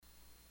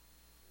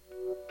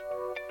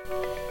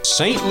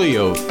St.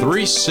 Leo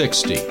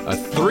 360, a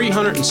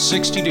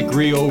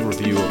 360-degree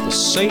overview of the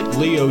St.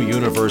 Leo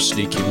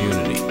University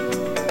community.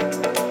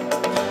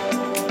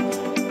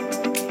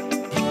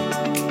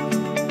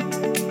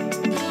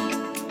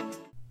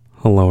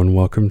 Hello and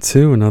welcome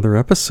to another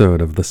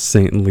episode of the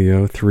St.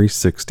 Leo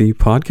 360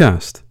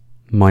 podcast.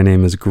 My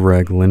name is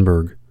Greg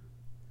Lindberg.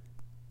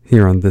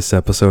 Here on this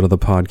episode of the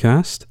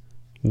podcast,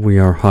 we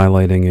are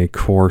highlighting a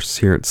course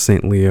here at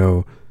St.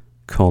 Leo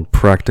called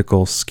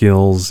Practical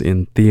Skills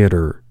in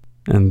Theater.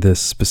 And this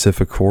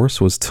specific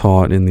course was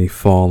taught in the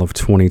fall of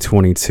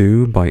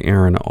 2022 by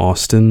Aaron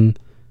Austin,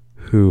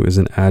 who is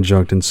an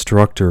adjunct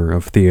instructor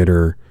of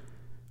theater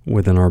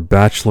within our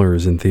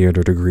Bachelor's in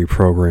Theater degree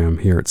program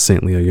here at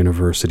St. Leo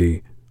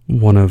University.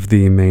 One of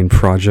the main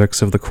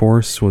projects of the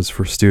course was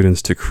for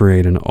students to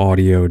create an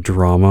audio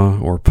drama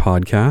or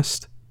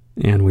podcast,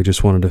 and we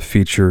just wanted to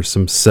feature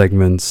some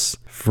segments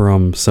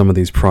from some of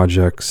these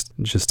projects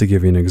just to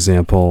give you an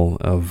example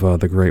of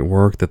the great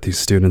work that these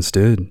students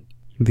did.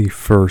 The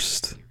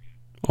first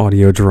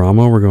audio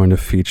drama we're going to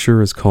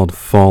feature is called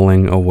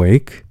Falling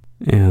Awake,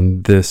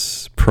 and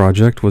this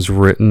project was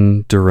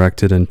written,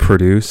 directed, and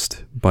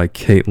produced by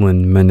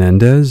Caitlin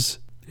Menendez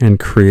and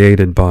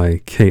created by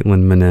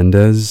Caitlin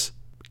Menendez,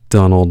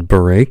 Donald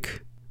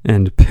Barake,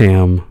 and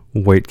Pam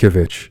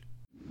Waitkovich.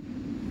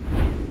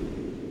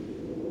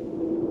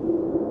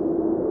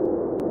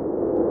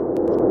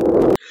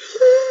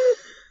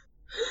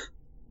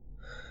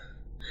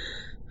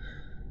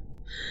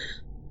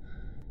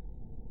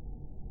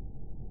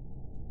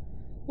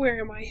 Where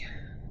am I?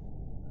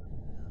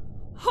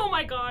 Oh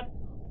my god!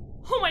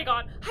 Oh my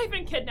god! I've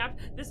been kidnapped!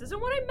 This isn't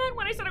what I meant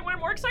when I said I wanted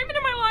more excitement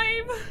in my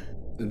life!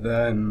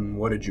 Then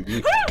what did you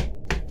mean?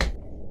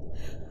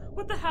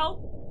 What the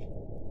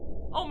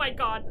hell? Oh my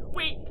god.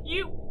 Wait,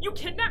 you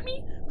kidnapped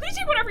me? Please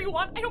take whatever you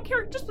want. I don't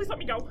care. Just please let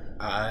me go.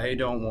 I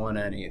don't want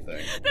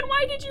anything. Then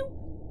why did you...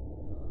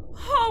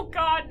 Oh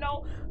god,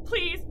 no.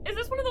 Please. Is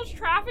this one of those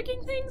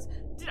trafficking things?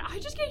 Did I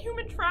just get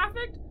human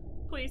trafficked?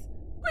 Please.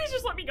 Please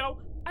just let me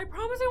go. I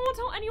promise I won't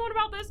tell anyone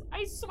about this.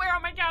 I swear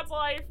on my cat's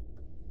life.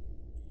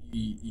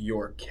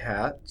 Your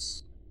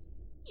cats?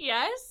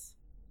 Yes?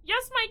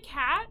 Yes, my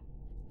cat.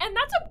 And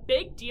that's a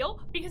big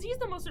deal because he's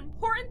the most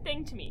important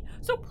thing to me.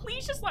 So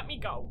please just let me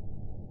go.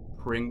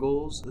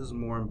 Pringles is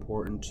more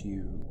important to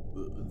you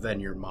than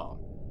your mom.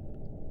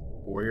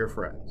 Or your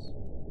friends.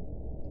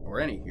 Or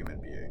any human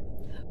being.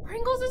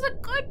 Pringles is a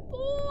good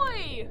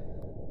boy.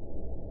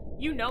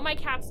 You know my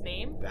cat's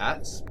name?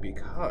 That's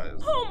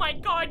because... Oh my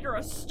god, you're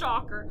a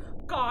stalker.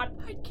 God,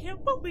 I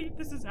can't believe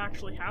this is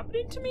actually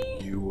happening to me.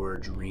 You were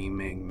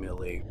dreaming,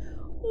 Millie.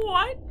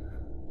 What?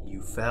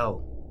 You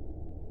fell.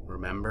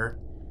 Remember?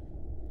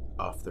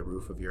 Off the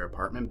roof of your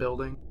apartment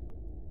building?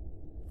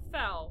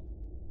 Fell.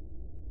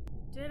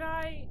 Did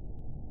I?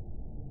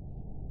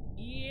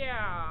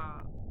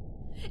 Yeah.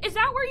 Is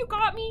that where you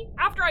got me?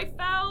 After I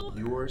fell?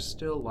 You are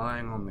still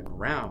lying on the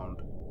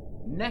ground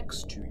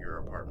next to your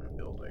apartment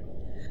building.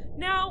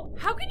 Now,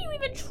 how can you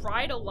even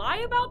try to lie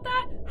about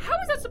that? How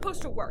is that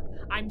supposed to work?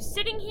 I'm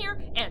sitting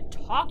here and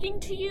talking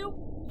to you.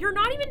 You're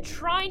not even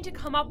trying to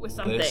come up with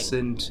something.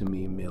 Listen to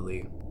me,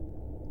 Millie.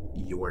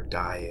 You're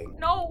dying.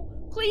 No,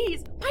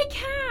 please, my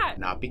cat!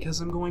 Not because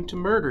I'm going to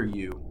murder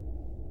you.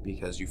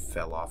 Because you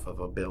fell off of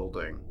a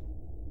building.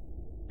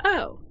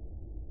 Oh.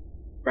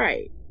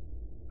 Right.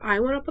 I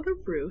went up on the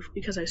roof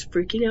because I was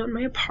freaking out in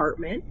my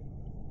apartment.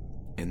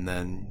 And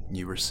then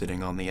you were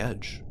sitting on the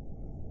edge.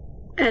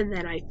 And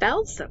then I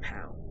fell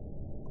somehow.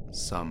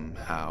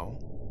 Somehow.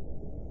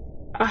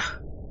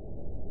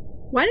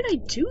 Why did I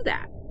do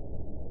that?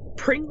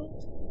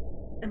 Pringles?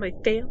 And my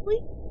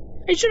family?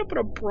 I should have put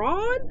a bra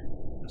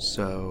on?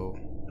 So,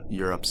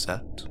 you're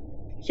upset?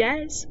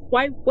 Yes.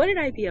 Why wouldn't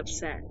I be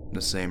upset?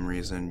 The same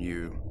reason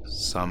you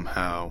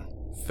somehow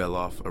fell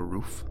off a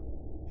roof?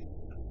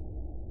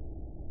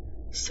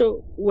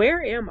 So,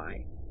 where am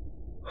I?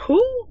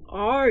 Who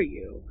are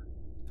you?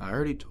 I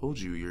already told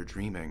you you're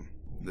dreaming.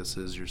 This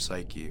is your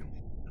psyche.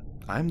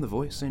 I'm the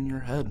voice in your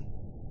head.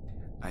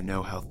 I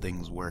know how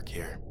things work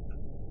here.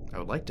 I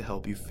would like to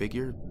help you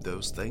figure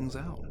those things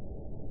out.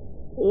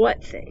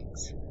 What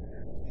things?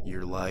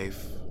 Your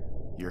life,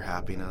 your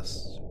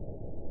happiness,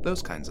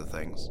 those kinds of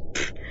things.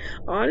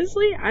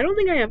 Honestly, I don't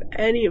think I have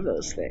any of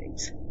those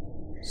things.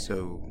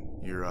 So,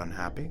 you're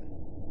unhappy?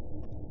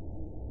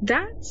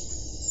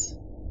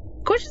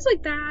 Questions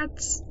like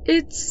that,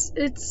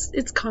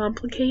 it's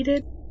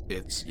complicated.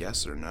 It's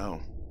yes or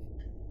no.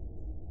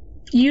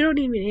 You don't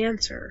even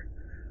answer,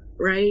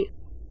 right?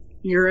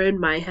 You're in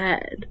my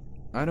head.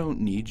 I don't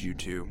need you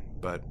to,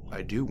 but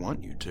I do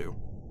want you to.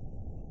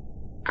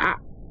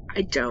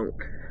 I don't.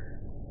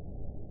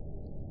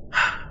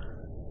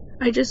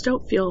 I just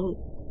don't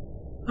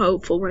feel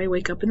hopeful when I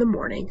wake up in the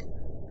morning.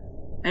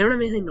 I don't have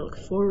anything to look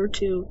forward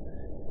to.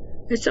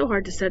 It's so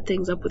hard to set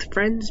things up with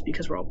friends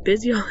because we're all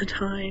busy all the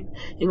time,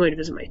 and going to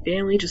visit my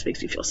family just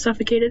makes me feel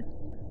suffocated.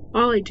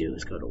 All I do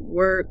is go to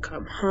work,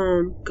 come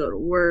home, go to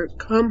work,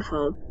 come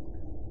home.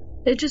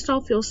 It just all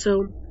feels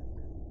so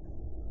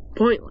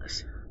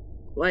pointless.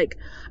 Like,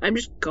 I'm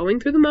just going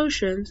through the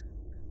motions.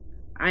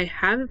 I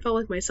haven't felt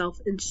like myself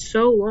in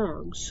so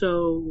long,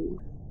 so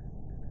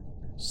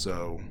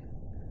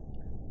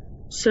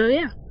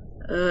yeah,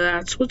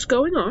 that's what's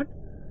going on.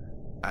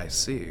 I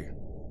see.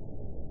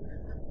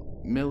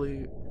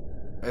 Millie,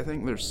 I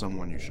think there's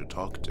someone you should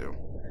talk to.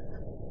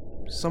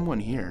 Someone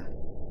here.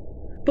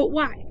 But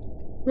why?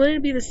 Wouldn't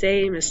it be the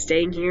same as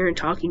staying here and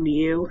talking to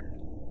you?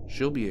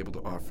 She'll be able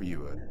to offer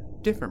you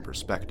a different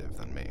perspective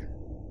than me.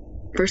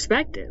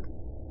 Perspective?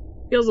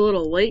 Feels a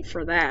little late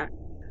for that.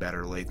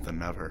 Better late than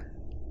never.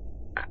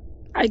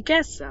 I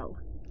guess so.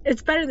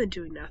 It's better than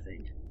doing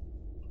nothing.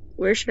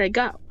 Where should I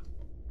go?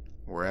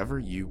 Wherever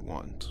you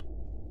want.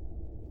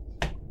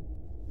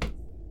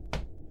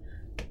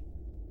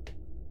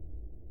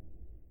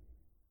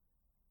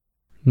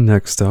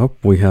 Next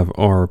up, we have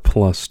R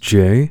plus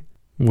J,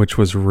 which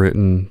was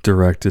written,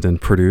 directed,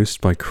 and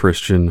produced by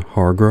Christian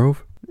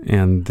Hargrove.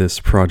 And this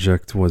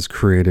project was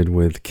created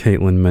with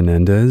Caitlin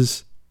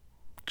Menendez,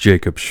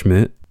 Jacob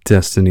Schmidt,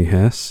 Destiny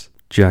Hess,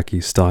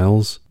 Jackie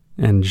Stiles,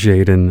 and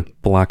Jaden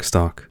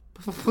Blackstock.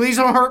 Please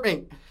don't hurt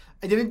me.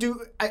 I didn't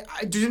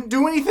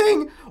do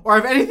anything or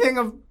have anything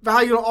of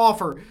value to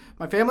offer.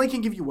 My family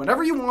can give you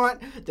whatever you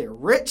want. They're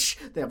rich.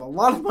 They have a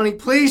lot of money.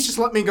 Please just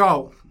let me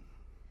go.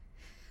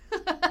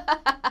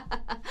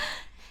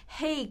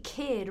 Hey,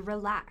 kid,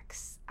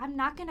 relax. I'm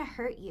not going to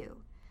hurt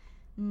you.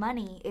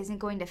 Money isn't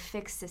going to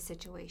fix the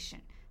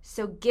situation,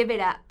 so give it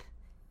up.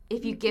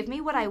 If you give me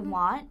what I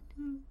want,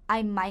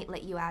 I might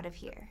let you out of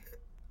here.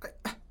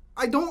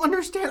 I don't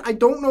understand. I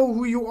don't know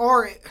who you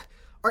are.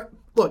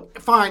 Look,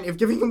 fine. If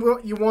giving you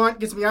what you want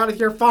gets me out of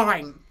here,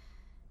 fine.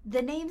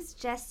 The name's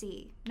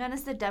Jessie, known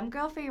as the dumb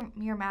girl for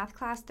your math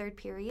class third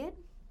period.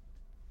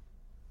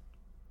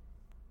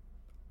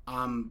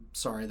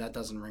 Sorry, that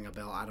doesn't ring a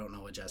bell. I don't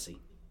know a Jessie.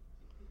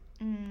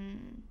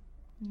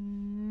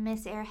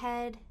 Miss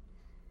Airhead?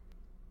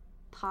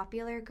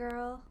 Popular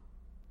girl?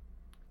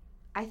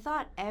 I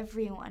thought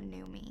everyone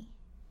knew me.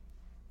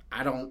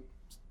 I don't.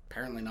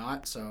 Apparently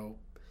not, so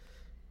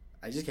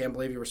I just can't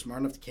believe you were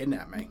smart enough to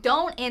kidnap me.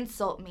 Don't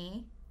insult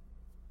me.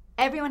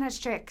 Everyone has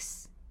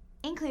tricks,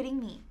 including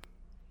me.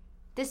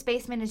 This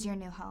basement is your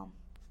new home.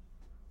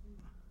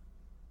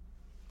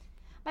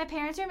 My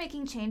parents are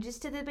making changes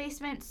to the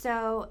basement,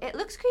 so it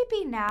looks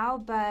creepy now,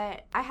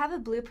 but I have a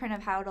blueprint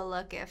of how it'll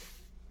look if...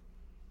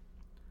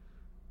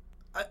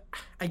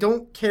 I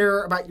don't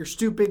care about your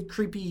stupid,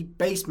 creepy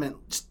basement.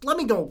 Just let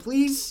me go,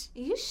 please.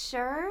 You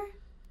sure?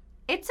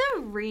 It's a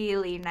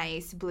really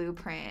nice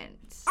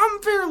blueprint. I'm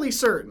fairly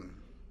certain.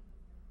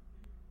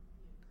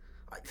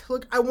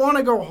 Look, I want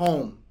to go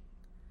home.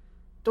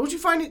 Don't you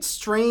find it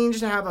strange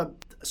to have a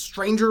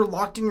stranger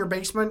locked in your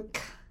basement?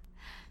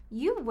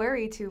 You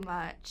worry too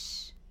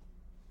much.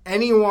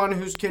 Anyone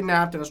who's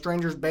kidnapped in a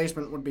stranger's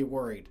basement would be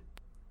worried.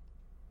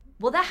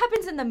 Well, that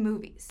happens in the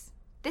movies.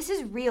 This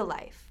is real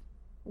life.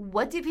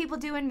 What do people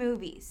do in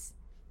movies?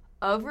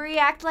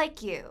 Overreact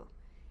like you.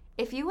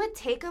 If you would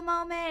take a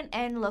moment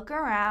and look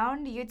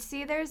around, you'd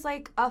see there's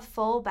like a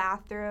full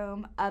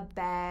bathroom, a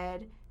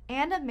bed,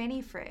 and a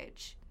mini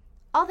fridge.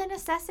 All the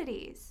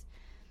necessities.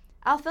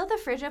 I'll fill the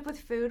fridge up with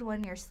food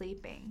when you're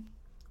sleeping.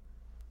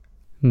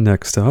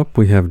 Next up,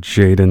 we have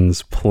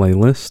Jaden's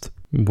Playlist,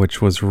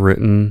 which was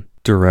written,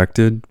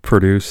 directed,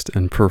 produced,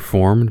 and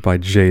performed by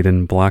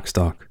Jaden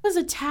Blackstock. I was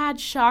a tad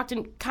shocked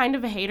and kind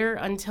of a hater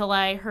until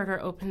I heard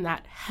her open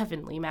that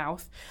heavenly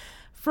mouth.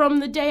 From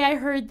the day I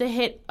heard the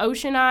hit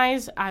Ocean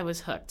Eyes, I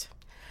was hooked.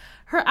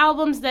 Her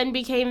albums then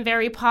became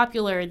very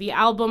popular. The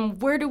album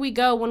Where Do We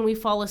Go When We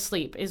Fall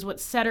Asleep is what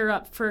set her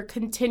up for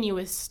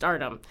continuous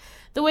stardom.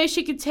 The way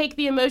she could take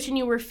the emotion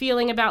you were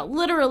feeling about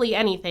literally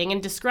anything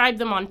and describe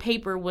them on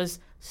paper was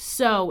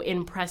so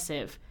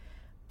impressive.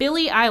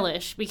 Billie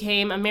Eilish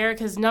became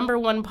America's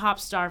 #1 pop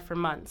star for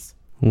months.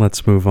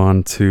 Let's move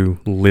on to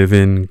Live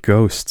In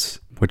Ghosts,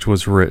 which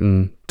was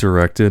written,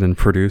 directed, and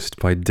produced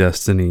by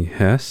Destiny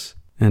Hess,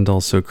 and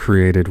also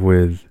created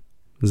with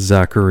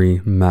Zachary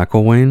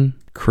McElwain,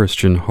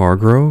 Christian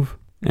Hargrove,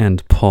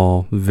 and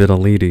Paul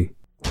Vitaliti.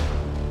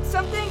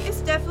 Something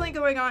is definitely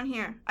going on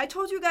here. I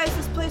told you guys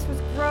this place was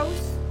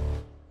gross.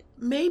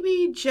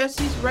 Maybe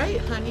Jessie's right,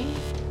 honey.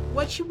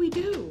 What should we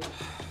do?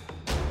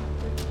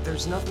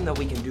 There's nothing that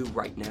we can do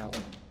right now.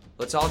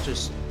 Let's all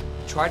just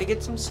try to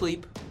get some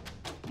sleep,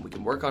 and we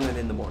can work on it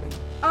in the morning.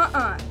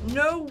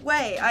 No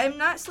way. I am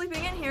not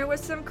sleeping in here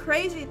with some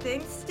crazy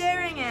thing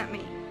staring at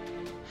me.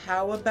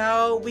 How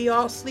about we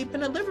all sleep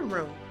in a living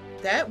room?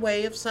 That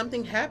way, if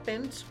something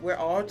happens, we're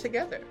all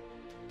together.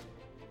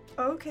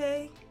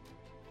 Okay.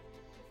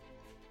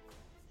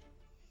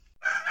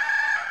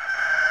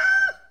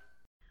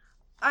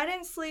 I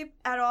didn't sleep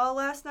at all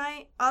last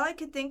night. All I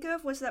could think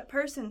of was that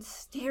person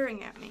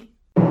staring at me.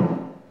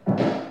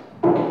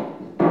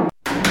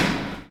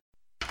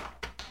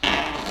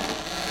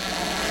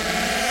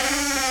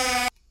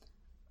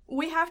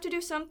 We have to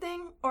do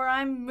something, or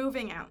I'm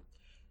moving out.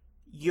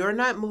 You're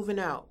not moving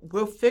out.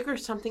 We'll figure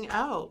something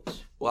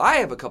out. Well, I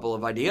have a couple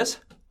of ideas.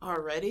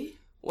 Already?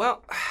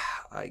 Well,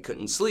 I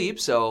couldn't sleep,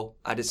 so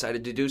I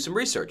decided to do some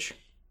research.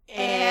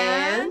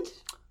 And?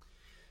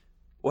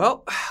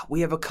 Well,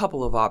 we have a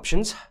couple of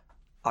options.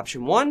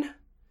 Option 1,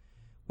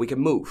 we can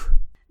move.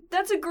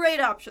 That's a great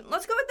option.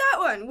 Let's go with that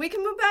one. We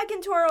can move back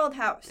into our old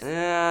house.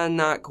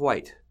 Not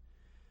quite.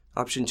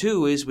 Option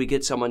 2 is we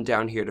get someone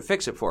down here to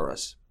fix it for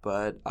us.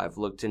 But I've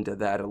looked into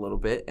that a little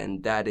bit,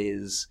 and that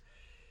is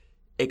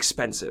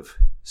expensive.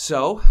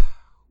 So,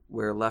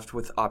 we're left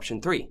with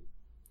option 3.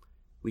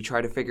 We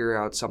try to figure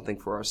out something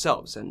for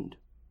ourselves and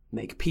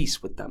make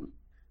peace with them.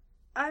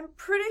 I'm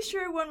pretty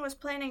sure one was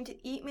planning to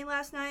eat me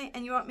last night,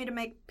 and you want me to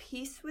make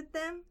peace with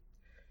them?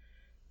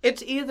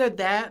 It's either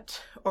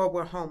that or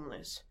we're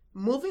homeless.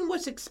 Moving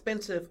was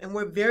expensive, and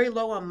we're very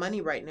low on money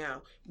right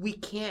now. We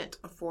can't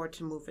afford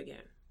to move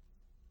again.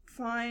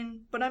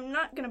 Fine, but I'm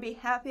not going to be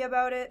happy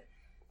about it.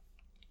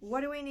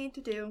 What do we need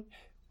to do?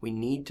 We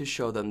need to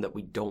show them that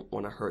we don't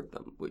want to hurt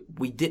them.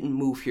 We didn't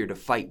move here to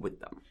fight with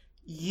them.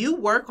 You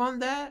work on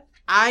that?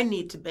 I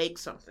need to bake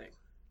something.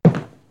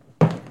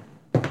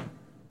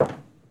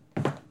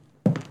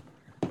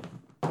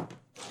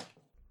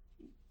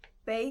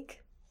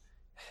 Bake?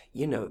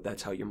 You know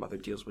that's how your mother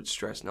deals with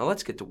stress. Now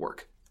let's get to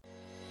work.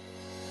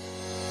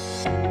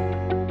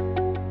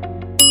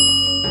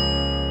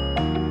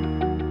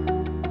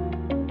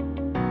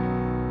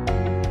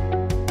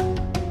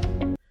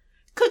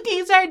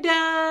 Cookies are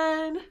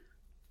done.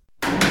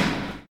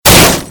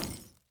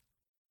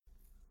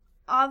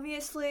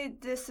 Obviously,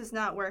 this is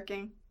not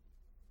working.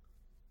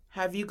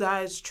 Have you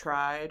guys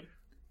tried?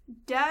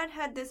 Dad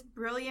had this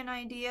brilliant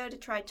idea to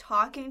try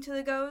talking to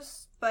the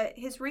ghosts, but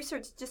his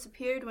research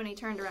disappeared when he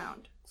turned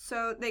around.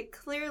 So they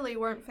clearly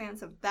weren't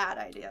fans of that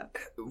idea.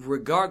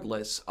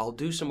 Regardless, I'll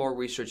do some more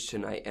research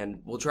tonight and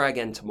we'll try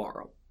again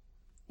tomorrow.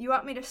 You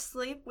want me to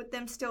sleep with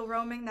them still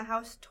roaming the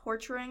house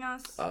torturing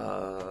us?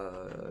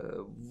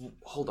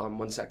 Hold on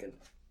 1 second.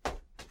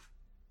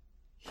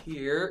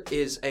 Here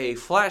is a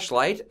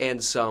flashlight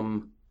and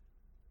some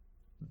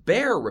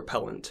bear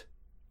repellent.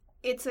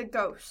 It's a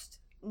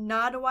ghost,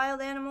 not a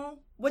wild animal.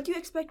 What do you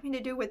expect me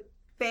to do with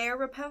bear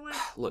repellent?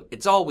 Look,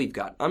 it's all we've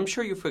got. I'm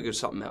sure you'll figure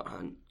something out,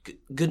 hon.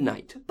 Good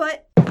night.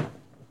 But...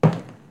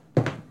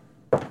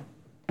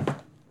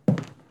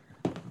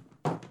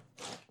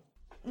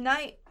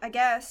 Night, I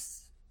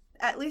guess.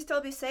 At least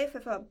I'll be safe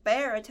if a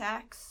bear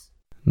attacks.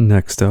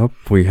 Next up,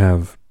 we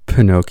have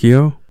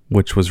Pinocchio,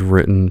 which was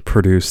written,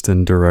 produced,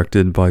 and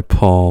directed by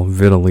Paul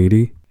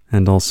Vitaletti,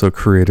 and also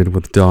created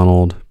with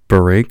Donald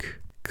Barake,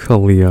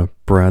 Kalia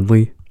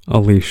Bradley,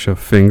 Alicia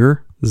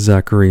Finger,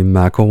 Zachary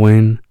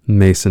McElwain,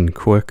 Mason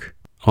Quick,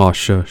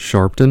 Asha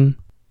Sharpton,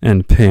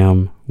 and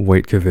Pam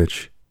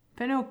Waitkovich.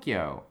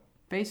 Pinocchio,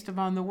 based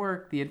upon the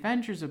work The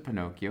Adventures of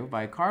Pinocchio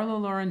by Carlo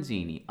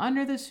Lorenzini,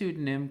 under the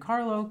pseudonym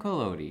Carlo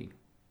Collodi.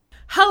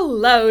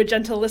 Hello,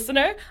 gentle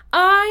listener.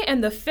 I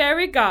am the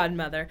fairy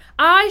godmother.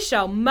 I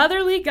shall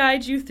motherly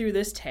guide you through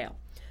this tale.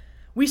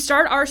 We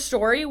start our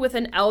story with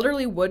an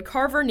elderly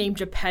woodcarver named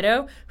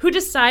Geppetto who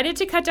decided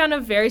to cut down a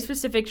very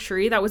specific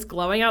tree that was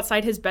glowing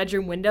outside his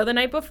bedroom window the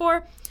night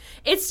before.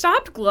 It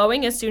stopped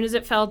glowing as soon as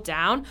it fell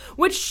down,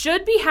 which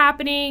should be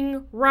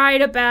happening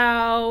right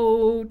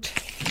about...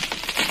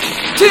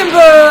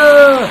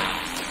 Timber!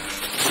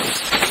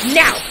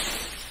 Now!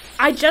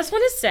 I just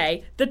want to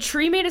say, the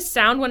tree made a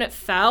sound when it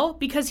fell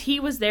because he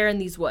was there in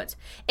these woods.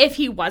 If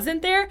he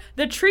wasn't there,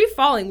 the tree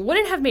falling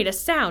wouldn't have made a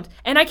sound,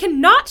 and I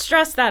cannot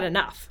stress that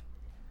enough.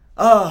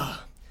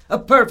 Ah, a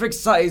perfect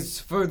size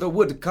for the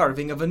wood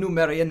carving of a new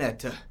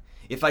marionette,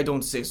 if I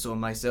don't say so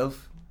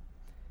myself.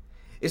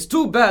 It's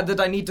too bad that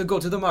I need to go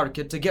to the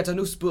market to get a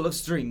new spool of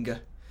string.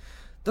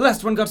 The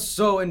last one got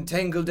so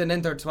entangled and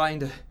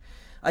intertwined,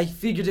 I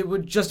figured it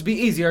would just be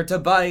easier to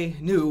buy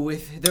new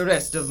with the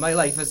rest of my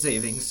life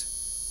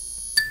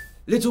savings.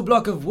 Little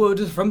block of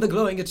wood from the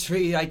glowing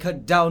tree I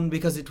cut down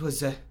because it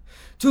was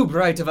too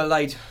bright of a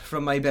light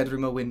from my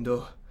bedroom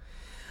window.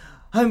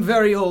 I'm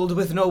very old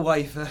with no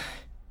wife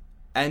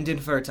and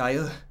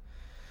infertile.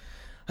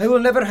 I will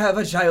never have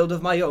a child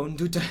of my own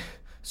due to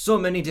so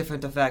many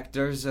different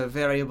factors,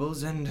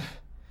 variables, and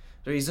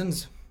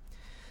reasons.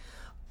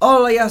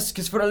 All I ask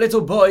is for a little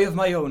boy of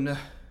my own,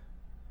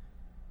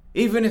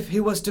 even if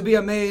he was to be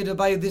made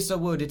by this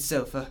wood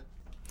itself.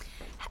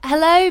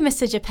 Hello,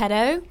 Mr.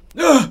 Geppetto.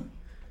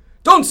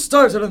 Don't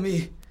startle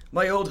me!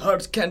 My old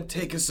heart can't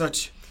take as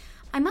such.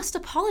 I must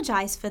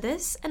apologize for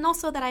this, and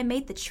also that I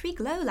made the tree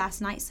glow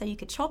last night so you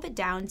could chop it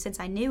down since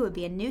I knew it would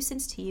be a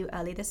nuisance to you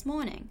early this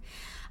morning.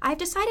 I've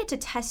decided to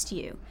test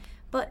you,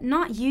 but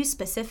not you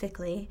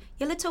specifically,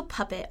 your little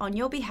puppet on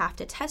your behalf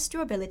to test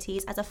your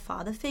abilities as a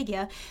father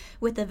figure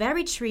with the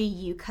very tree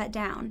you cut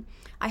down.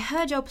 I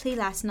heard your plea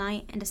last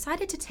night and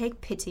decided to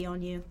take pity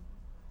on you.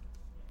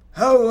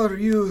 How are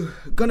you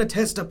gonna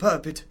test a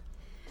puppet?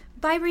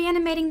 By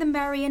reanimating the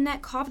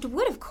marionette carved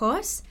wood, of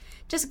course.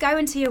 Just go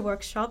into your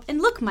workshop and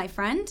look, my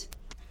friend.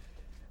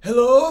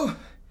 Hello?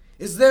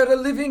 Is there a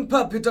living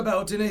puppet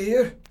about in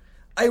here?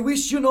 I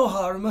wish you no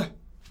harm.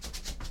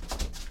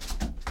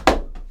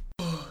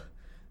 Oh,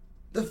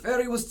 the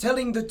fairy was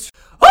telling the truth.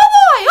 Oh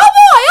boy! Oh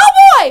boy! Oh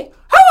boy!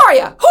 How are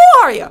ya? Who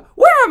are ya?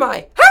 Where am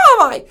I? How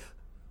am I?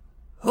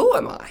 Who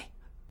am I?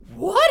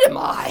 What am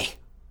I?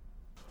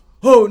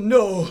 Oh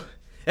no!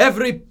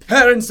 Every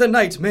parent's a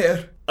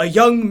nightmare. A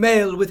young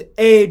male with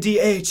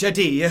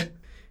ADHD.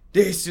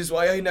 This is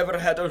why I never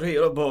had a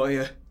real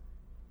boy.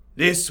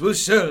 This will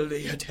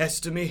surely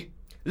attest to me.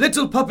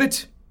 Little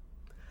puppet,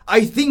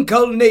 I think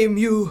I'll name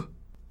you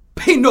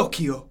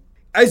Pinocchio,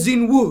 as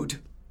in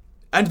wood,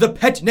 and the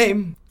pet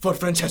name for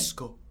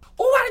Francesco.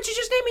 Oh, why don't you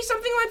just name me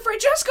something like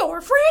Francesco or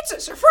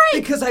Francis or Frank?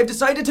 Because I've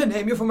decided to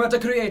name you from what I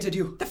created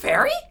you. The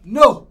fairy?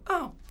 No.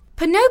 Oh.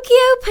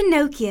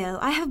 Pinocchio,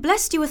 I have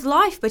blessed you with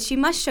life, but you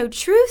must show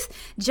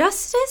truth,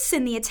 justice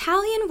in the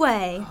Italian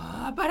way.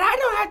 But I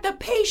don't have the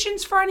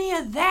patience for any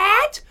of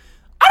that.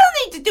 I don't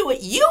need to do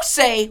what you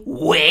say,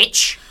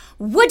 witch.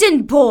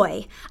 Wooden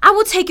boy, I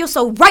will take your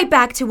soul right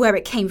back to where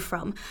it came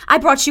from. I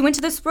brought you into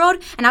this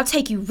world, and I'll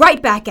take you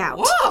right back out.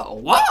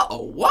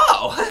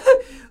 Whoa.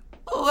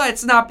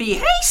 Let's not be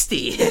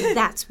hasty.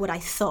 That's what I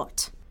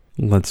thought.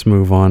 Let's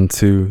move on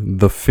to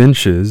The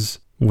Finches,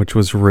 which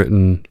was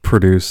written,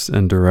 produced,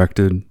 and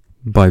directed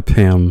by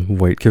Pam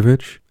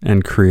Waitkovich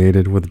and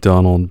created with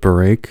Donald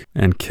Barake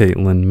and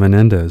Caitlin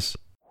Menendez.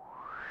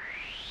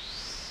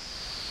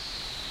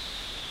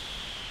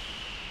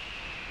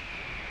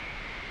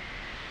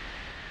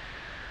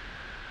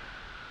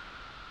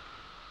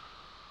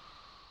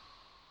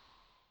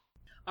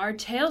 Our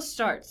tale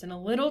starts in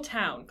a little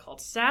town called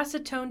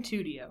Sassatone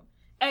Tudio.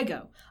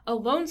 Ego, a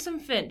lonesome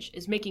finch,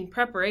 is making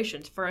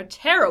preparations for a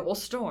terrible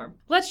storm.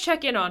 Let's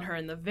check in on her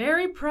in the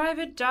very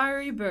private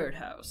diary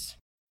birdhouse.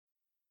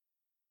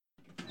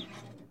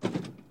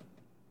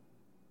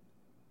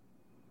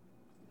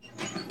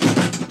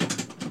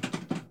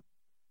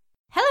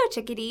 Hello,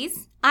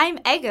 chickadees. I'm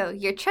Ego,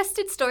 your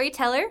trusted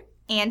storyteller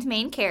and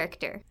main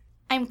character.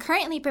 I'm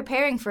currently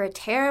preparing for a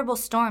terrible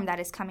storm that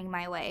is coming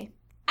my way.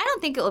 I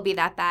don't think it will be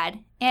that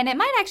bad, and it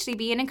might actually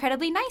be an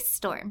incredibly nice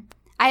storm.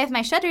 I have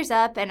my shutters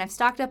up, and I've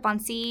stocked up on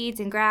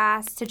seeds and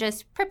grass to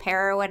just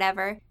prepare or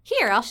whatever.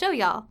 Here, I'll show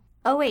y'all.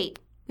 Oh wait,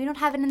 we don't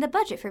have it in the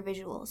budget for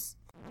visuals.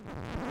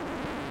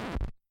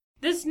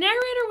 This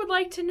narrator would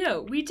like to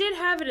know we did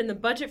have it in the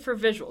budget for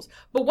visuals,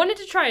 but wanted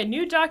to try a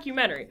new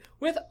documentary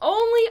with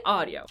only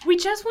audio. We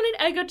just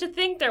wanted Ego to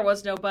think there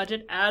was no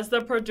budget, as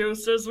the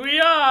producers we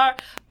are.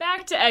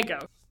 Back to Ego.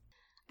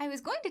 I was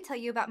going to tell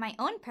you about my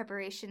own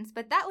preparations,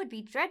 but that would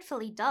be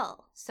dreadfully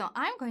dull. So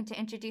I'm going to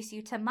introduce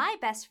you to my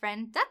best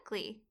friend,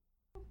 Duckley.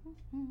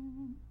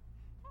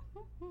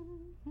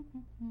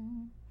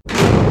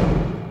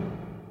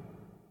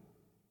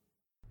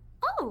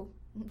 Oh,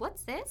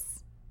 what's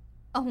this?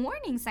 A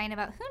warning sign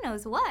about who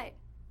knows what.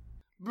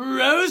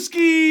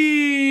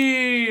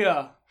 Broski!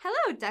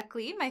 Hello,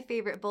 Duckley, my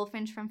favorite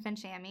bullfinch from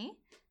Finchamy.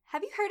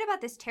 Have you heard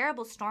about this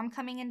terrible storm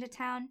coming into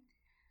town?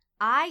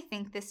 I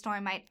think this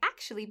storm might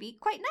actually be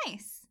quite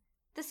nice.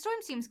 The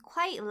storm seems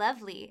quite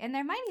lovely, and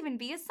there might even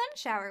be a sun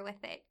shower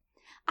with it.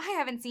 I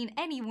haven't seen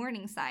any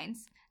warning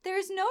signs. There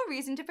is no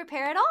reason to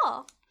prepare at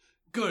all.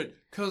 Good,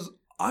 because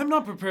I'm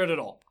not prepared at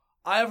all.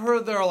 I have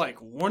heard there are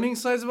warning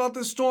signs about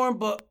this storm,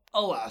 but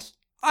alas,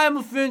 I am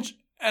a finch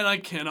and I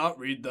cannot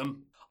read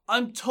them.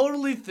 I'm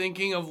totally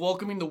thinking of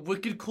welcoming the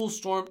wicked cool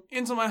storm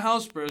into my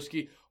house,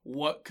 Broski.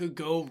 What could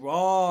go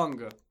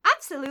wrong?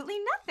 Absolutely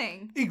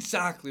nothing.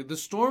 Exactly. The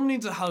storm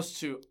needs a house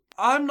too.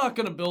 I'm not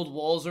going to build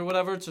walls or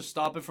whatever to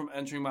stop it from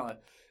entering my life,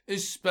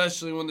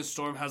 especially when the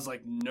storm has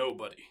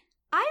nobody.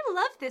 I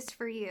love this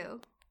for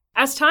you.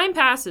 As time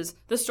passes,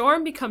 the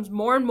storm becomes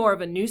more and more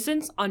of a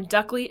nuisance on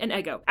Duckley and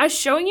Ego, as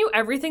showing you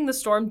everything the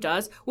storm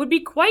does would be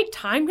quite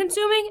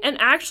time-consuming and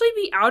actually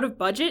be out of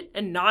budget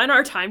and not in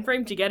our time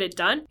frame to get it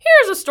done.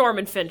 Here's a Storm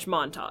and Finch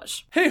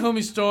montage. Hey,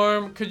 homie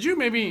Storm, could you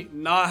maybe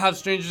not have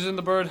strangers in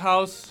the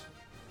birdhouse?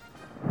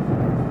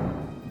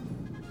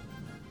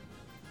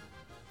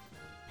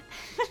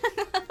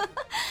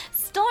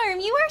 Storm,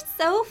 you are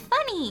so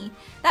funny.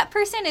 That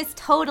person is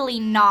totally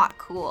not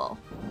cool.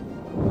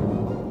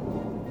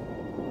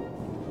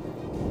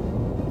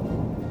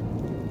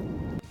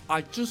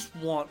 I just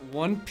want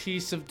one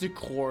piece of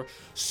decor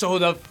so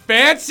the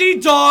fancy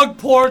dog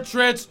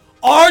portraits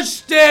are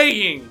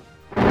staying.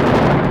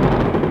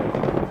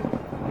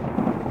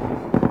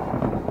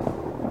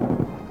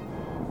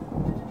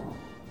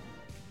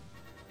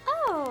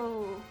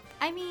 Oh,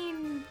 I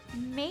mean,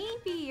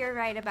 maybe you're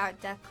right about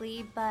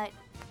Duckley, but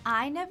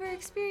I never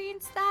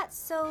experienced that,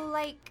 so,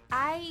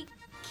 I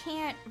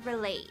can't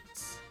relate.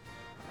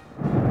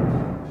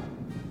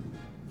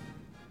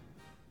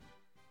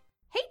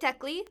 Hey,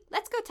 Duckley,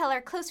 let's go tell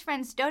our close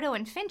friends Dodo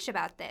and Finch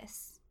about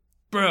this.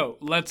 Bro,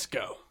 let's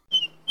go.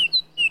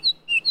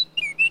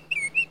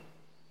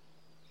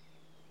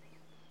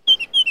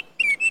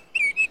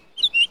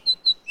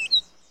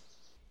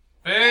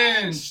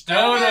 Finch,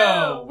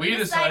 Dodo, we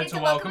decided to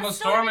welcome a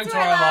storm into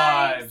our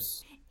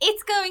lives.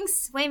 It's going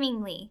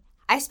swimmingly.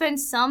 I spend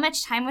so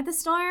much time with the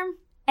storm,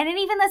 and it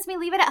even lets me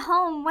leave it at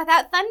home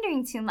without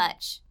thundering too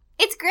much.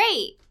 It's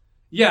great.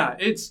 Yeah,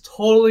 it's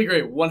totally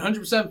great.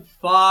 100%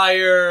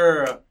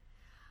 fire.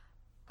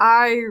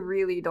 I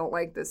really don't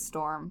like this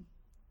storm.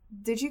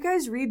 Did you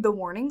guys read the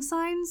warning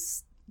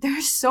signs?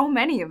 There's so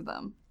many of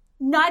them.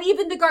 Not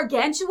even the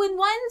gargantuan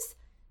ones?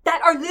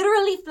 that are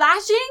literally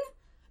flashing?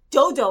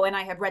 Dodo and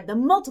I have read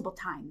them multiple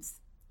times.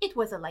 It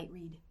was a light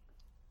read.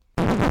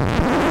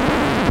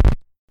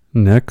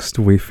 Next,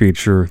 we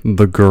feature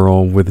The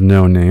Girl with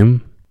No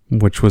Name,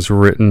 which was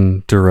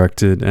written,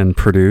 directed, and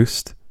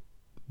produced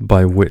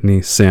by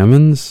Whitney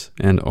Salmons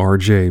and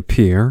R.J.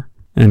 Pierre,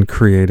 and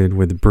created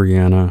with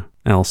Brianna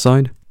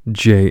Alside,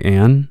 Jay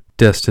Ann,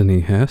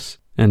 Destiny Hess,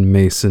 and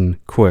Mason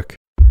Quick.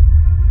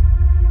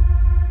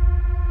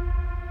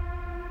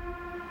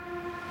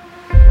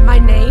 My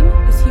name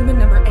is human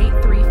number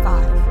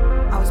 835.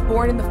 I was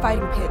born in the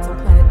fighting pits on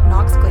planet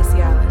Nox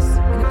Glacialis,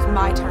 and it was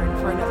my turn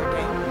for another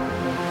game.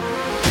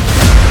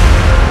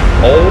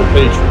 All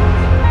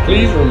patrons,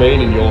 please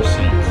remain in your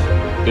seats.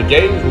 The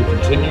games will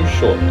continue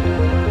shortly.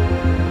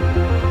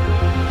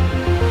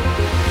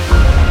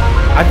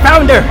 I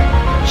found her!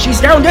 She's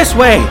down this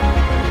way!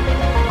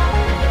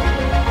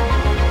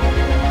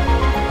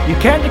 You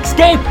can't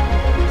escape!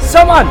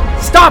 Someone,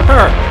 stop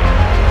her!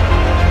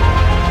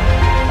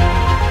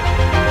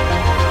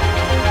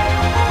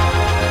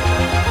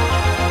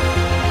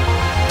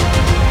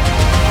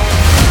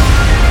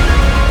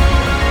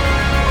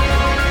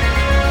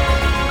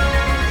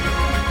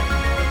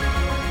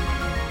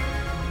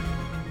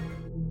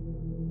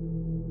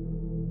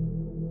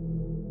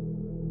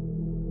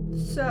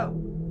 So,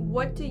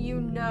 what do you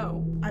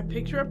know? I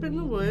picked her up in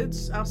the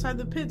woods, outside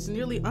the pits,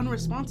 nearly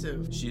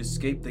unresponsive. She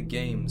escaped the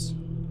games,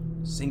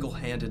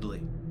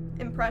 single-handedly.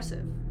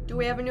 Impressive. Do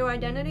we have a new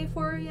identity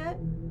for her yet?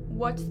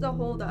 What's the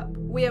holdup?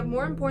 We have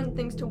more important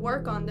things to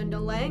work on than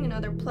delaying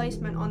another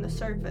placement on the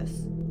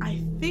surface.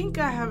 I think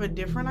I have a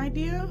different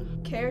idea.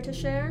 Care to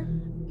share?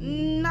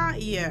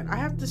 Not yet. I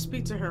have to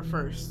speak to her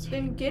first.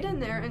 Then get in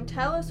there and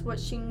tell us what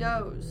she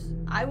knows.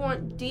 I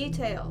want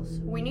details.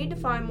 We need to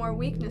find more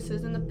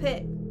weaknesses in the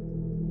pit.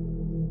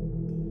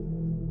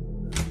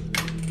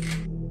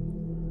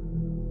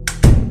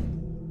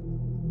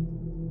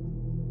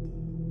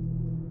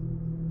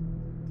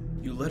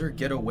 You let her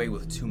get away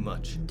with too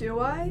much. Do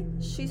I?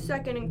 She's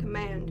second in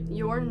command.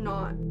 You're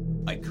not.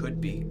 I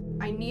could be.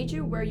 I need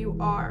you where you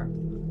are.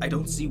 I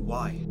don't see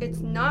why. It's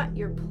not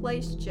your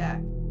place,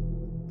 Jack.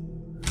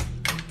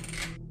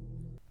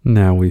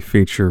 Now we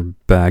feature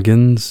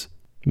Baggins,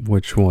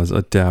 which was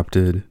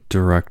adapted,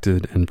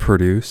 directed, and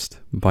produced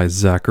by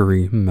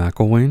Zachary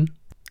McElwain,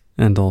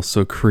 and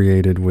also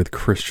created with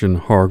Christian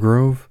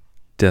Hargrove,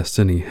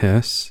 Destiny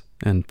Hess,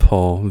 and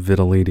Paul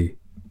Vitaliti.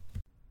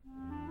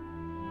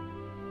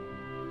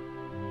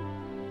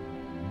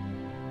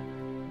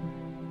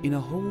 In a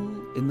hole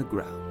in the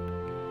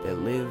ground, there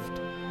lived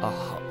a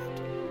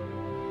hobbit.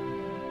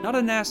 Not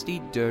a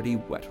nasty, dirty,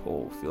 wet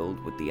hole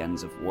filled with the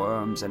ends of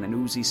worms and an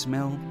oozy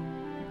smell,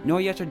 nor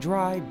yet a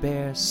dry,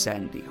 bare,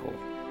 sandy hole.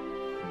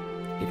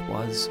 It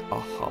was a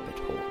hobbit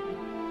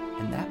hole,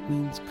 and that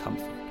means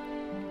comfort.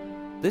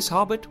 This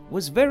hobbit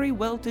was very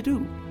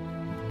well-to-do,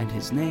 and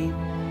his name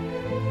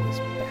was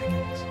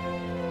Baggins.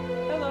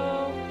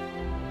 Hello.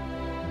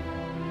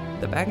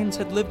 The Baggins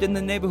had lived in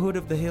the neighborhood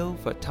of the hill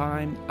for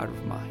time out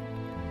of mind,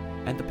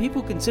 and the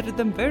people considered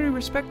them very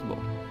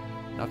respectable,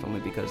 not only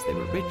because they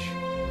were rich,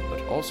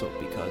 but also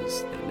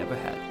because they never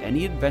had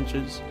any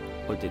adventures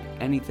or did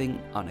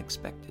anything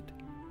unexpected.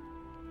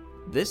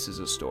 This is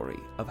a story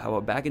of how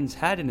a Baggins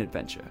had an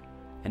adventure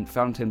and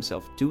found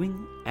himself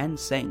doing and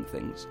saying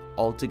things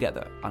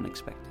altogether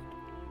unexpected.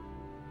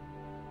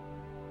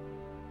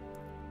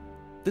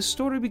 The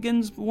story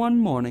begins one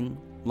morning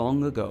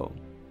long ago,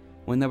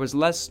 when there was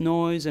less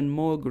noise and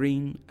more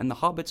green, and the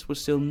hobbits were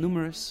still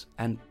numerous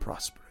and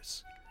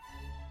prosperous.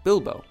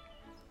 Bilbo,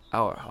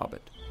 our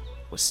hobbit,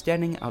 was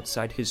standing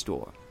outside his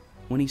door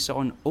when he saw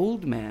an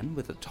old man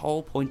with a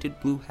tall pointed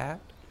blue hat,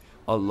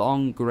 a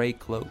long gray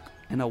cloak,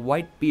 and a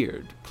white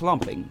beard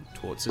clumping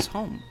towards his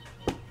home.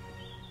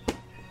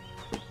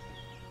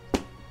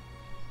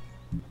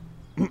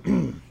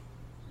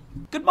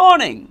 Good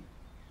morning!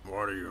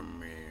 What do you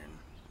mean?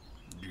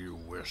 Do you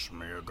wish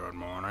me a good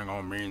morning,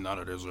 or mean that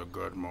it is a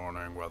good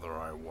morning whether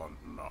I want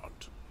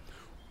not?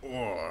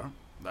 Or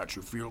that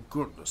you feel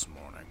good this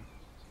morning?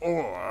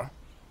 Or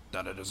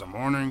that it is a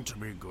morning to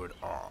be good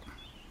on?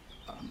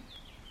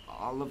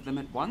 All of them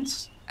at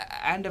once?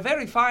 And a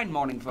very fine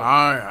morning for...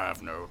 I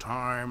have no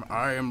time.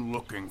 I am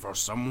looking for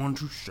someone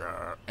to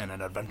share in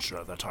an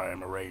adventure that I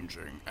am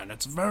arranging, and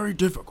it's very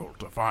difficult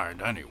to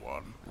find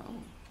anyone.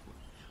 Oh.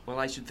 Well,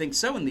 I should think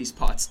so in these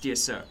parts, dear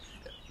sir.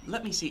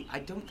 Let me see. I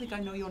don't think I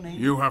know your name.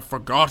 You have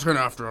forgotten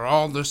after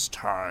all this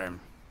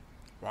time.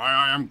 Why,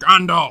 I am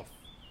Gandalf.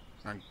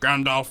 And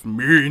Gandalf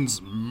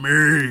means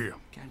me.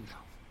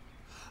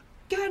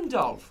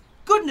 Gandalf!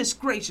 Goodness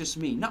gracious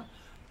me!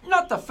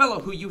 Not the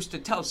fellow who used to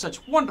tell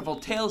such wonderful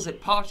tales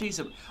at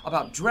parties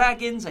about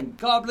dragons and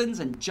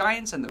goblins and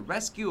giants and the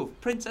rescue of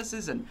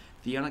princesses and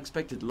the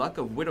unexpected luck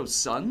of widows'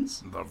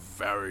 sons? The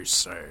very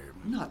same.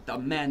 Not the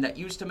man that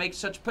used to make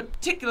such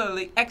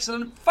particularly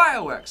excellent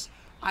fireworks.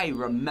 I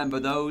remember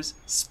those.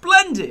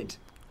 Splendid!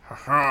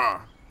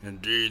 Ha-ha!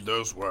 Indeed,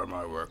 those were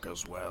my work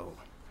as well.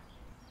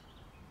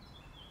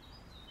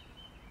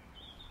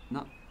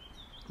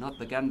 Not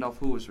the Gandalf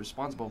who was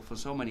responsible for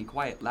so many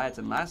quiet lads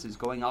and lasses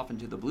going off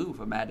into the blue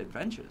for mad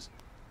adventures.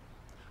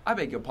 I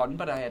beg your pardon,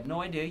 but I had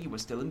no idea you were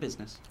still in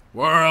business.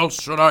 Where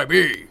else should I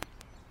be?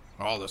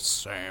 All the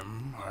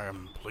same, I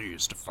am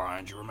pleased to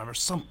find you remember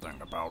something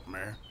about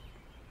me.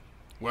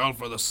 Well,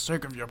 for the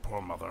sake of your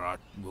poor mother, I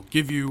will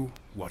give you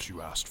what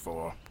you asked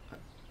for.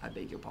 I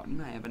beg your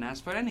pardon, I haven't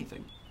asked for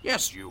anything.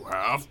 Yes, you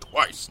have,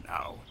 twice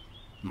now.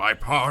 My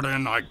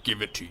pardon, I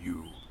give it to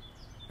you.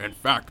 In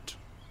fact,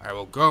 I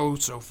will go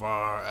so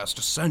far as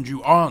to send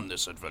you on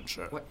this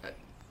adventure. What,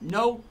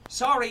 no,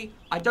 sorry,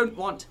 I don't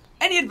want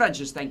any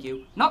adventures, thank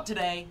you. Not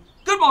today.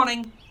 Good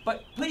morning,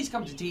 but please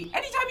come to tea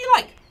anytime you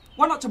like.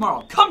 Why not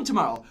tomorrow? Come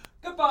tomorrow.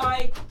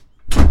 Goodbye.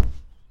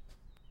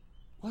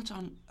 What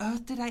on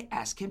earth did I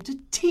ask him to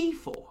tea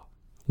for?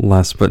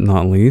 Last but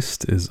not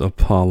least is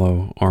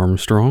Apollo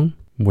Armstrong,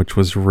 which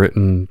was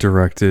written,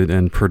 directed,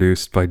 and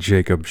produced by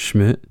Jacob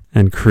Schmidt,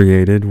 and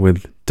created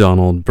with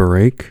Donald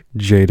Barake,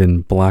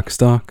 Jaden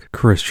Blackstock,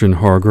 Christian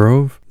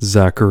Hargrove,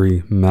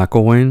 Zachary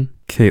McElwain,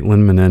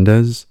 Caitlin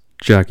Menendez,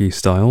 Jackie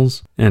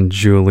Stiles, and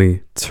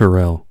Julie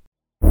Terrell.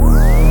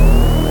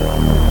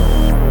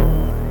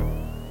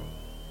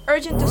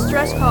 Urgent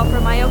distress call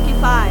from Ioki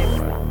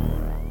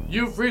 5.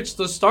 You've reached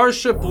the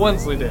Starship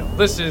Wensleydale.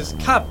 This is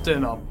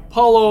Captain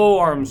Apollo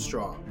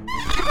Armstrong.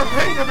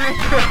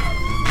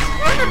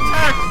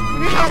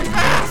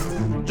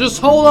 Just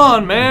hold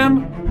on,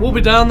 man. We'll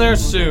be down there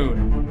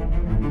soon.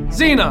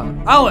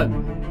 Xena,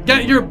 Alan,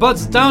 get your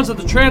butts down to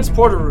the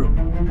transporter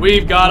room.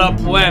 We've got a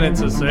planet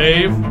to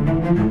save.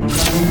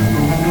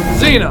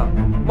 Xena,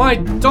 my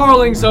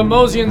darling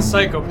Zamosian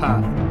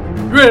psychopath.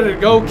 You ready to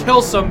go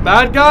kill some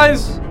bad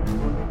guys?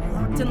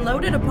 Locked and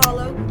loaded,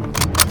 Apollo.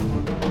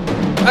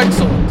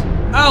 Excellent.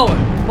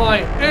 Alan, my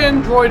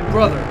android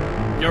brother.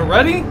 You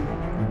ready?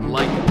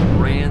 Like a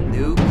brand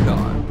new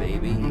car,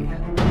 baby.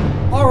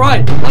 All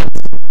right,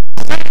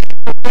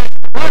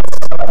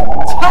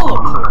 let's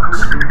teleport.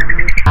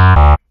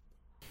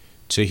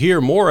 To hear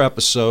more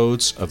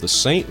episodes of the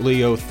St.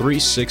 Leo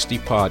 360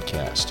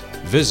 podcast,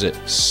 visit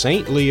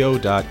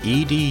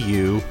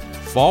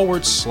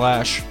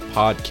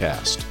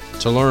stleo.edu/podcast.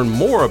 To learn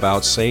more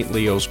about St.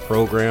 Leo's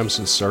programs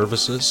and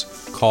services,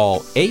 call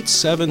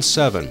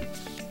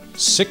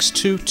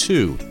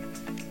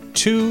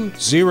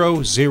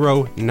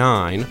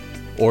 877-622-2009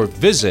 or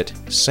visit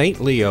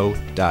stleo.edu.